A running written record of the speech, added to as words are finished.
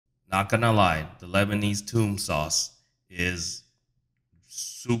Not gonna lie, the Lebanese Toum sauce is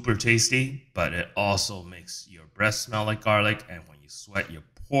super tasty, but it also makes your breath smell like garlic, and when you sweat, your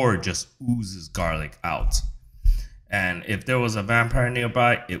pore just oozes garlic out. And if there was a vampire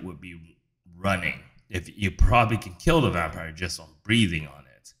nearby, it would be running. If you probably can kill the vampire just on breathing on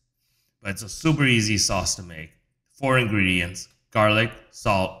it. But it's a super easy sauce to make. 4 ingredients: garlic,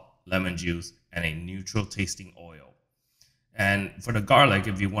 salt, lemon juice, and a neutral tasting oil. And for the garlic,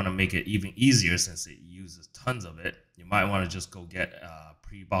 if you want to make it even easier, since it uses tons of it, you might want to just go get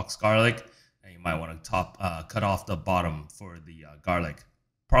pre-boxed garlic, and you might want to cut off the bottom for the garlic.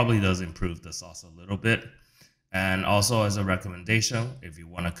 Probably does improve the sauce a little bit. And also, as a recommendation, if you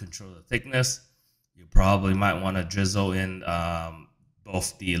want to control the thickness, you probably might want to drizzle in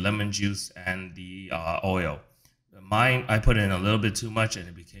both the lemon juice and the oil. Mine, I put in a little bit too much and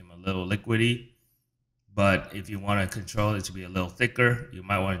it became a little liquidy. But if you want to control it to be a little thicker, you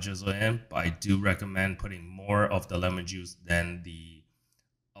might want to drizzle in. But I do recommend putting more of the lemon juice than the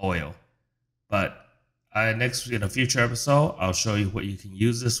oil. But next, in a future episode, I'll show you what you can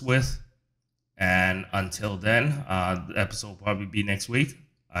use this with. And until then, the episode will probably be next week.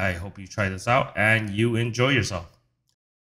 I hope you try this out and you enjoy yourself.